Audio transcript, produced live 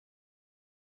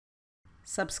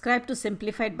Subscribe to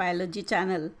Simplified Biology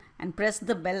channel and press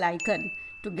the bell icon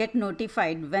to get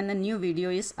notified when a new video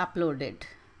is uploaded.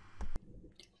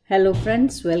 Hello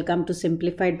friends, welcome to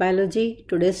Simplified Biology.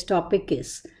 Today's topic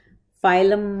is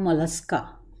phylum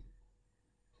Mollusca.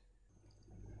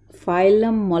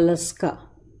 Phylum Mollusca.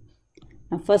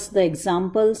 Now first the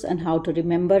examples and how to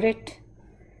remember it.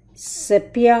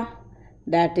 Sepia,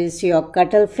 that is your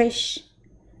cuttlefish.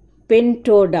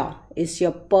 Pintoda is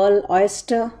your pearl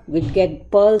oyster. We get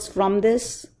pearls from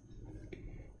this.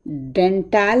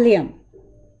 Dentalium,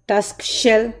 tusk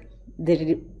shell.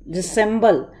 They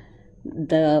resemble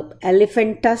the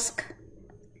elephant tusk.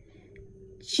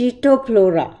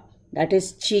 Chetoplora, that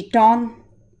is chiton.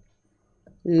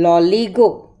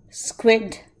 Loligo,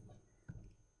 squid.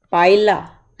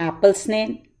 Pila, apple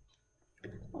snail.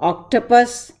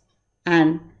 Octopus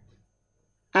and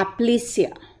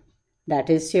Aplysia, that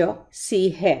is your sea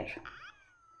hare.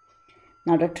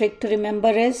 Now the trick to remember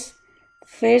is,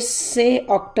 फिर से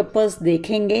octopus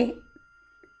देखेंगे,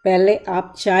 पहले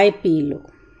आप चाय P low.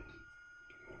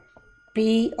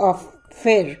 P of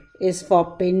fir is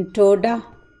for Pintoda.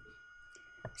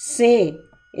 Se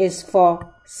is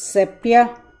for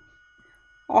sepia.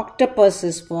 Octopus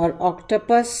is for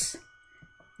octopus.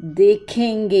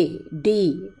 देखेंगे,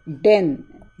 D, den,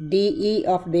 DE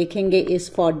of देखेंगे is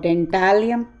for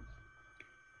dentalium.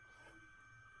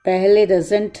 पहले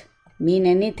doesn't mean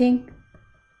anything.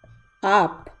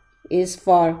 Up is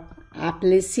for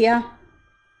Aplysia.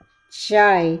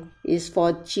 Chai is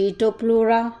for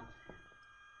Chetoplora.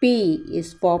 P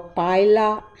is for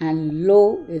Pila and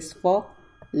Lo is for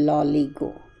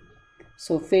Loligo.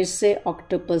 So फिर से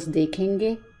octopus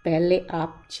देखेंगे, पहले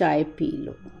आप चाय P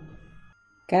low.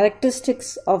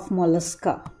 Characteristics of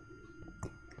Mollusca.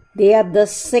 They are the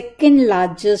second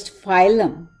largest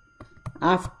phylum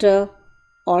after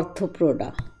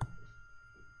Arthropoda.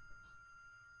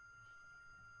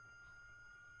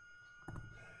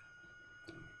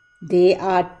 They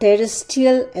are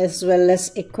terrestrial as well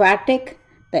as aquatic.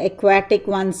 The aquatic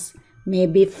ones may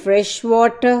be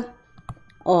freshwater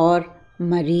or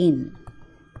marine.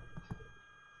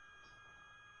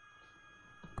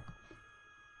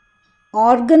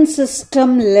 Organ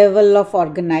system level of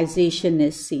organization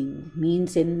is seen.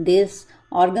 Means in this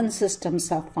organ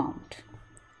systems are found.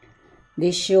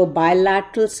 They show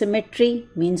bilateral symmetry.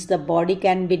 Means the body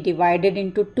can be divided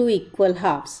into two equal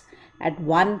halves at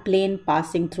one plane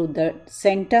passing through the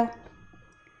center.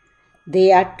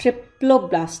 They are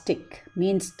triploblastic.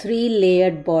 Means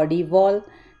three-layered body wall,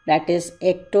 that is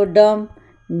ectoderm,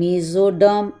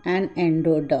 mesoderm and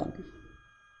endoderm.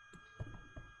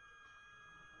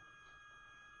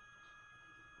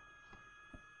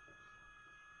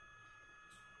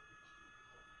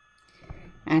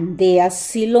 And they are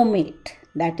coelomate,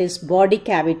 that is body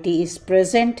cavity is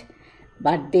present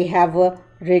but they have a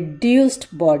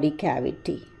reduced body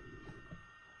cavity.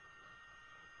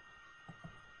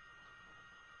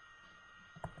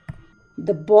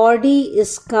 The body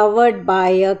is covered by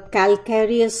a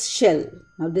calcareous shell.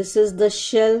 Now this is the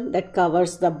shell that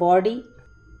covers the body.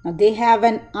 Now they have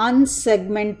an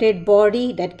unsegmented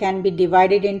body that can be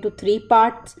divided into three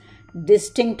parts.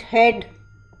 Distinct head,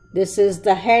 this is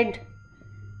the head.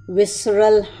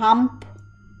 Visceral hump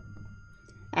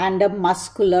and a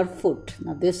muscular foot.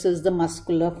 Now this is the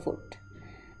muscular foot.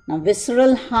 Now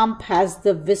visceral hump has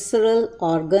the visceral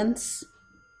organs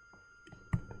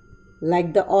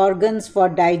like the organs for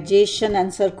digestion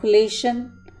and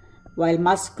circulation, while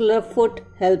muscular foot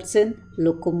helps in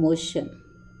locomotion.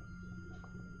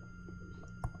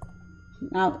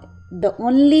 Now the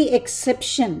only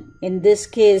exception in this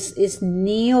case is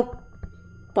Neopilina,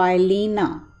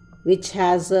 which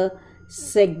has a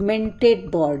segmented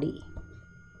body.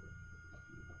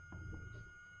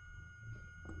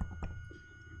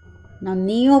 Now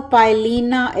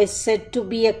Neopilina is said to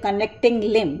be a connecting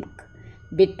link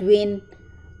between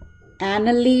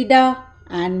Annelida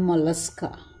and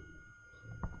Mollusca.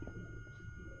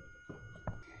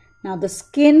 Now the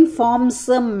skin forms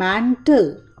a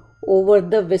mantle over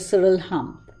the visceral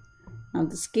hump. Now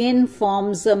the skin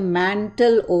forms a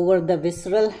mantle over the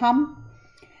visceral hump.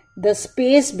 The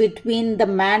space between the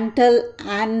mantle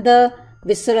and the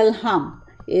visceral hump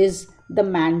is the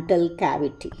mantle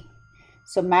cavity.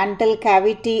 So mantle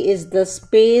cavity is the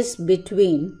space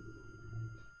between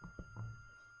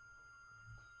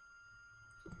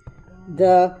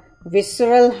the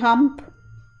visceral hump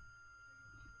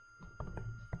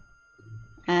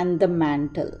and the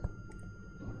mantle.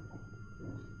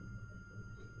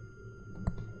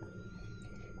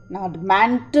 Now the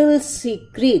mantle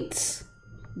secretes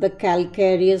the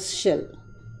calcareous shell.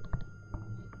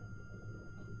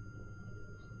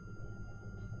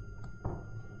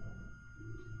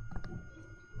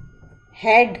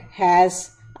 head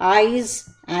has eyes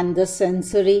and the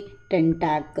sensory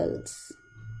tentacles.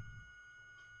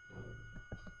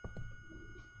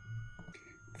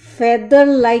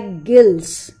 Feather-like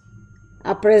gills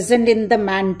are present in the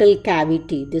mantle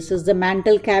cavity. This is the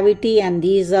mantle cavity and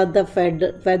these are the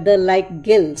feather-like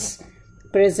gills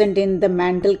present in the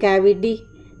mantle cavity.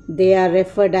 They are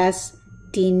referred as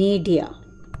ctenidia.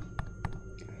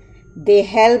 They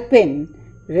help in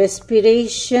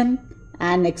respiration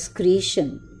and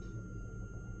excretion.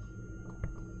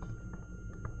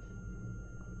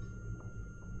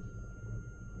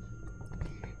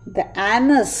 The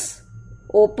anus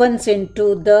opens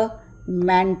into the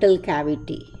mantle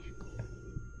cavity.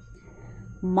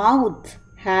 Mouth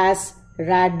has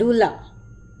radula.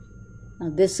 Now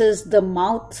this is the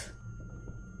mouth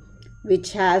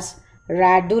which has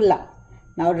radula.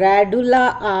 Now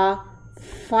radula are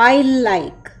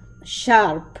file-like,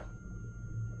 sharp,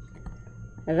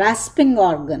 rasping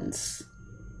organs.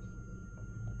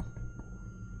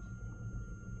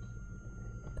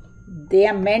 They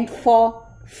are meant for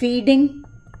feeding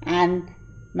and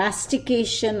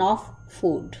mastication of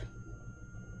food.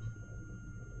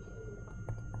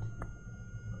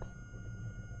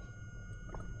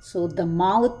 So the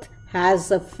mouth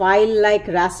has a file-like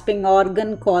rasping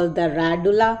organ called the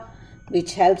radula,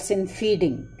 which helps in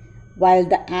feeding, while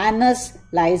the anus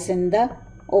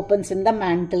opens in the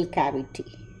mantle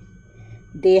cavity.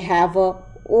 They have an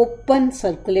open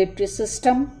circulatory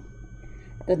system.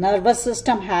 The nervous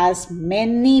system has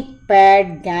many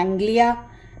paired ganglia,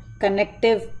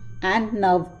 connective and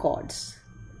nerve cords.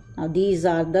 Now these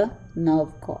are the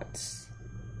nerve cords.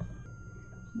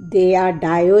 They are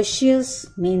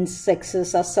dioecious, means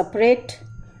sexes are separate.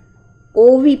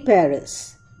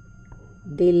 Oviparous,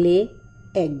 they lay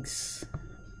eggs.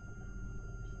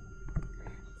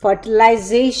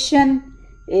 Fertilization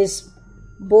is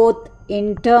both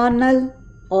internal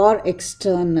or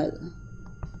external.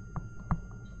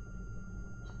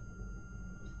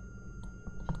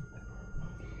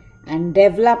 And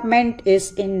development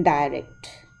is indirect,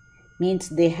 means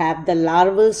they have the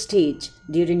larval stage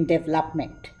during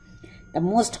development. The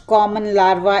most common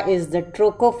larva is the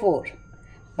trochophore,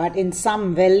 but in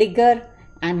some veliger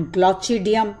and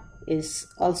glochidium is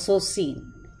also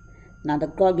seen. Now the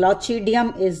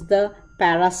glochidium is the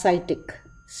parasitic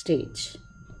stage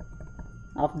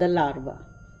of the larva.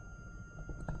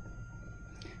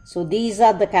 So these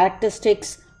are the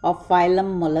characteristics of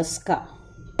phylum Mollusca.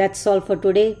 That's all for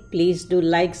today. Please do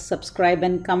like, subscribe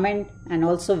and comment, and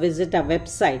also visit our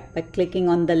website by clicking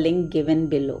on the link given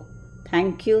below.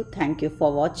 Thank you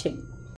for watching.